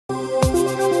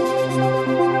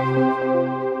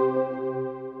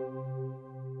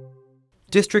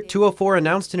District 204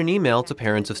 announced in an email to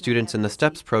parents of students in the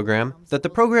STEPS program that the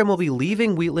program will be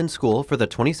leaving Wheatland School for the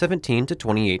 2017 to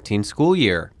 2018 school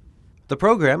year. The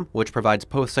program, which provides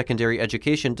post-secondary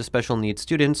education to special needs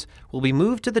students, will be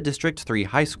moved to the District 3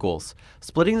 high schools,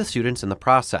 splitting the students in the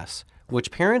process, which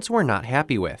parents were not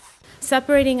happy with.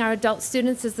 Separating our adult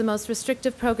students is the most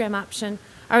restrictive program option.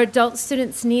 Our adult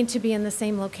students need to be in the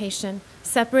same location.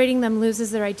 Separating them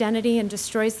loses their identity and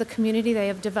destroys the community they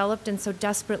have developed and so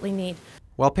desperately need.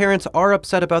 While parents are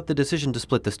upset about the decision to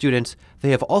split the students, they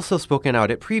have also spoken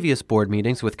out at previous board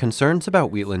meetings with concerns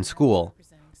about Wheatland School.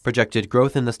 Projected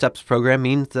growth in the STEPS program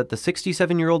means that the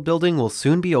 67-year-old building will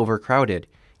soon be overcrowded.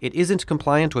 It isn't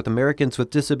compliant with Americans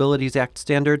with Disabilities Act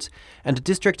standards, and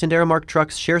district and Aramark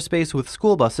trucks share space with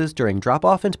school buses during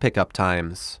drop-off and pickup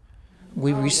times.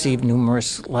 We received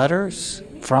numerous letters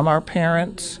from our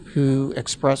parents who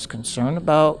expressed concern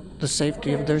about the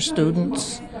safety of their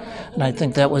students, and I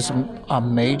think that was a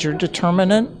major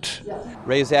determinant.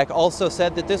 Razak also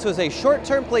said that this was a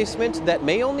short-term placement that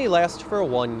may only last for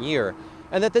 1 year,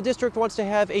 and that the district wants to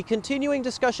have a continuing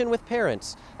discussion with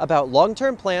parents about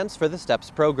long-term plans for the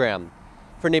STEPS program.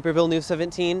 For Naperville News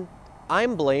 17,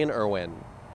 I'm Blaine Irwin.